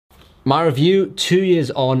My review 2 years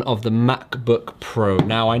on of the MacBook Pro.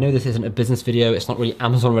 Now, I know this isn't a business video, it's not really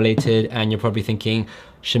Amazon related, and you're probably thinking,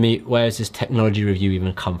 Shami, where does this technology review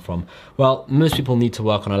even come from? Well, most people need to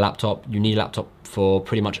work on a laptop. You need a laptop for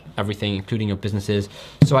pretty much everything, including your businesses.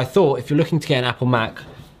 So I thought, if you're looking to get an Apple Mac,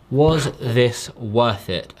 was this worth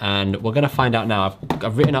it? And we're gonna find out now.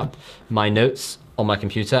 I've written up my notes on my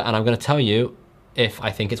computer, and I'm gonna tell you if I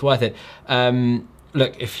think it's worth it.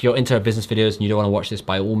 Look, if you're into business videos and you don't want to watch this,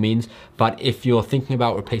 by all means, but if you're thinking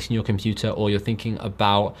about replacing your computer, or you're thinking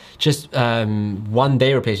about just one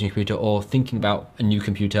day replacing your computer, or thinking about a new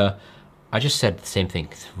computer, I just said the same thing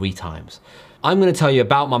 3 times. I'm going to tell you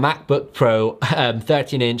about my MacBook Pro,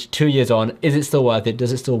 13-inch, 2 years on. Is it still worth it?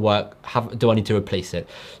 Does it still work? Do I need to replace it?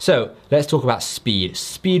 So let's talk about speed.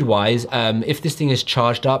 Speed-wise, if this thing is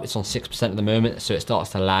charged up, it's on 6% at the moment, so it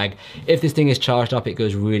starts to lag. If this thing is charged up, it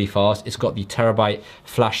goes really fast. It's got the terabyte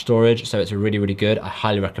flash storage, so it's really, really good. I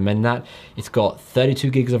highly recommend that. It's got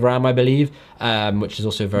 32 gigs of RAM, I believe, which is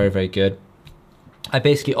also very, very good. I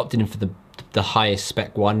basically opted in for the highest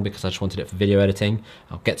spec one because I just wanted it for video editing.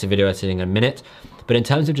 I'll get to video editing in a minute. But in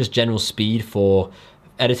terms of just general speed for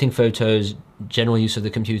editing photos, general use of the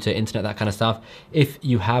computer, internet, that kind of stuff, if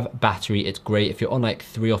you have battery, it's great. If you're on like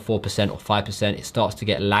 3 or 4% or 5%, it starts to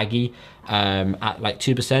get laggy. At like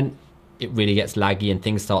 2%, it really gets laggy and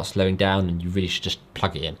things start slowing down, and you really should just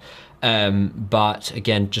plug it in. But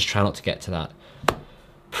again, just try not to get to that.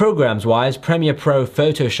 Programs wise, Premiere Pro,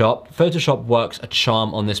 Photoshop. Photoshop works a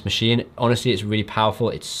charm on this machine. Honestly, it's really powerful.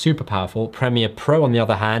 It's super powerful. Premiere Pro, on the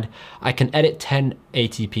other hand, I can edit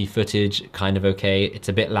 1080p footage, kind of okay. It's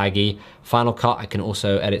a bit laggy. Final Cut, I can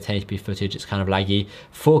also edit 1080p footage. It's kind of laggy.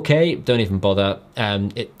 4K, don't even bother.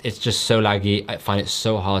 It's just so laggy. I find it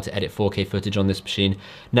so hard to edit 4K footage on this machine.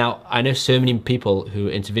 Now, I know so many people who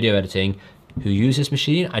are into video editing who use this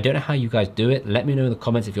machine. I don't know how you guys do it. Let me know in the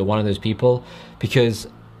comments if you're one of those people, because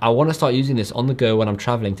I want to start using this on the go when I'm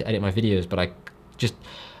traveling to edit my videos, but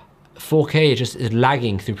 4K just is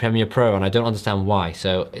lagging through Premiere Pro, and I don't understand why.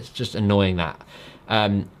 So it's just annoying that.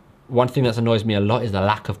 One thing that annoys me a lot is the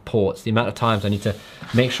lack of ports. The amount of times I need to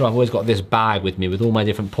make sure I've always got this bag with me with all my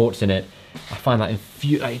different ports in it. I find that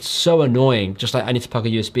it's so annoying. Just like I need to plug a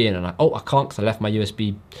USB in, and I can't because I left my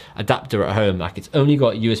USB adapter at home. Like, it's only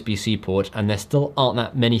got USB-C port, and there still aren't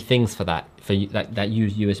that many things for that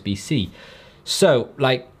use USB-C. So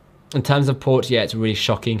like, in terms of ports, yeah, it's really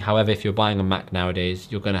shocking. However, if you're buying a Mac nowadays,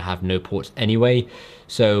 you're gonna have no ports anyway.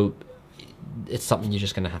 So it's something you're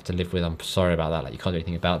just gonna have to live with. I'm sorry about that. Like, you can't do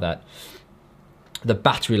anything about that. The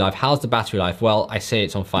battery life, how's the battery life? Well, I say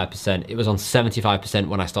it's on 5%. It was on 75%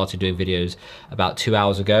 when I started doing videos about 2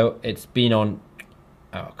 hours ago. It's been on,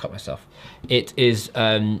 oh, I cut myself. It is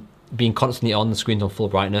being constantly on, the screen's on full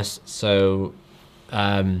brightness. So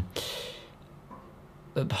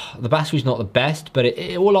the battery's not the best, but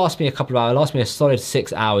it will last me a couple of hours. It'll last me a solid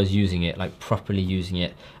 6 hours using it, like properly using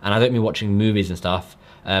it. And I don't mean watching movies and stuff,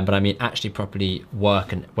 but I mean actually properly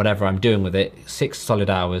work and whatever I'm doing with it. 6 solid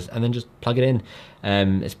hours, and then just plug it in.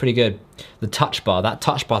 It's pretty good. The touch bar, that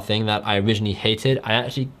touch bar thing that I originally hated, I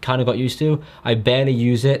actually kind of got used to. I barely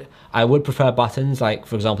use it. I would prefer buttons, like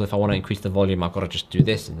for example, if I want to increase the volume, I've got to just do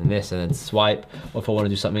this and then this and then swipe. Or if I want to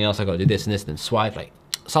do something else, I've got to do this and this and then swipe. Like,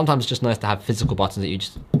 sometimes it's just nice to have physical buttons that you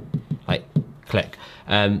just like click.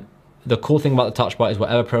 The cool thing about the touch bar is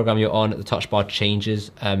whatever program you're on, the touch bar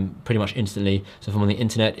changes pretty much instantly. So if I'm on the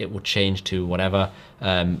internet, it will change to whatever.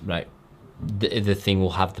 Like the thing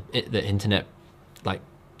will have the internet like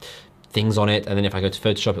things on it, and then if I go to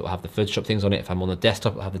Photoshop, it will have the Photoshop things on it. If I'm on the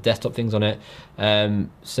desktop, it will have the desktop things on it.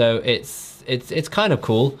 So it's kind of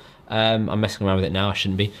cool. I'm messing around with it now, I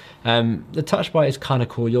shouldn't be. The touch bar is kind of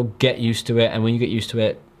cool. You'll get used to it, and when you get used to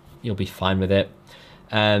it, you'll be fine with it.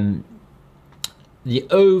 The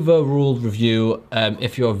overall review,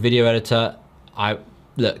 if you're a video editor, I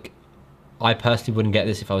personally wouldn't get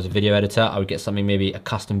this if I was a video editor. I would get something, maybe a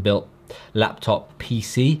custom built laptop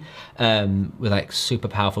PC with like super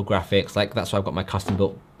powerful graphics. Like, that's why I've got my custom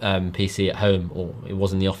built PC at home, or it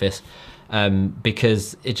was in the office.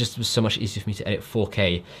 Because it just was so much easier for me to edit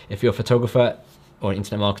 4K. If you're a photographer or an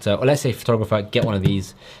internet marketer, or let's say photographer, get one of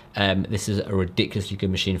these. This is a ridiculously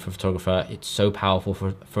good machine for a photographer. It's so powerful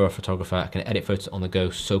for a photographer. I can edit photos on the go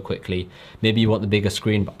so quickly. Maybe you want the bigger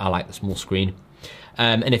screen, but I like the small screen.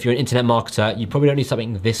 And if you're an internet marketer, you probably don't need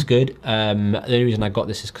something this good. The only reason I got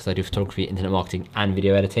this is because I do photography, internet marketing, and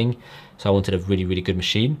video editing. So I wanted a really, really good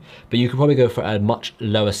machine. But you could probably go for a much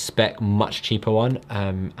lower spec, much cheaper one,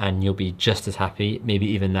 and you'll be just as happy. Maybe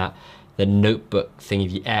even the notebook thingy,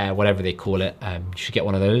 the Air, whatever they call it. You should get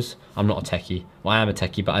one of those. I'm not a techie. Well, I am a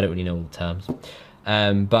techie, but I don't really know all the terms.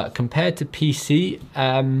 But compared to PC,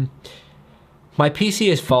 my PC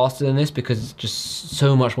is faster than this because it's just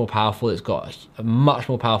so much more powerful. It's got a much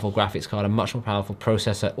more powerful graphics card, a much more powerful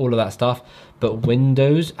processor, all of that stuff. But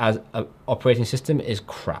Windows as an operating system is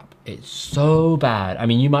crap. It's so bad. I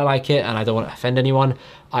mean, you might like it, and I don't want to offend anyone.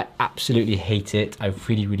 I absolutely hate it. I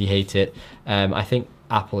really, really hate it. I think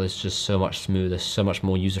Apple is just so much smoother, so much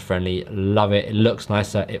more user-friendly. Love it. It looks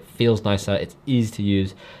nicer. It feels nicer. It's easy to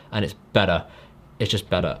use, and it's better. It's just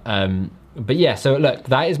better. But yeah, so look,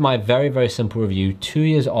 that is my very, very simple review. 2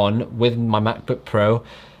 years on with my MacBook Pro.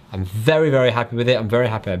 I'm very, very happy with it. I'm very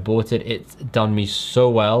happy I bought it. It's done me so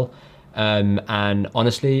well. And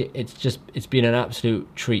honestly, it's been an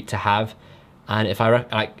absolute treat to have. And if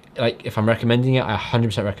if I'm recommending it, I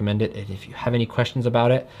 100% recommend it. If you have any questions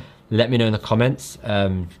about it, let me know in the comments.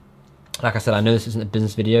 Like I said, I know this isn't a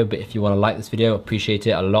business video, but if you want to like this video, appreciate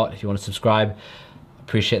it a lot. If you want to subscribe,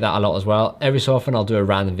 appreciate that a lot as well. Every so often I'll do a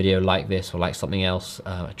random video like this or like something else,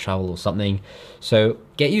 a travel or something. So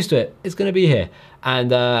get used to it. It's going to be here.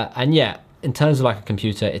 And yeah, in terms of like a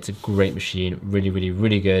computer, it's a great machine. Really, really,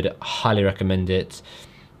 really good. Highly recommend it.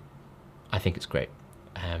 I think it's great.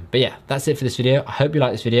 But yeah, that's it for this video. I hope you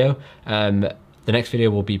like this video. The next video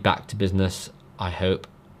will be back to business, I hope.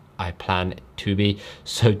 I plan to be,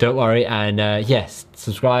 so don't worry. And yes,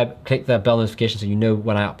 subscribe, click the bell notification so you know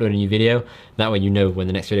when I upload a new video. That way you know when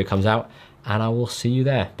the next video comes out, and I will see you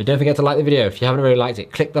there. But don't forget to like the video. If you haven't already liked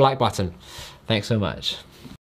it, click the like button. Thanks so much.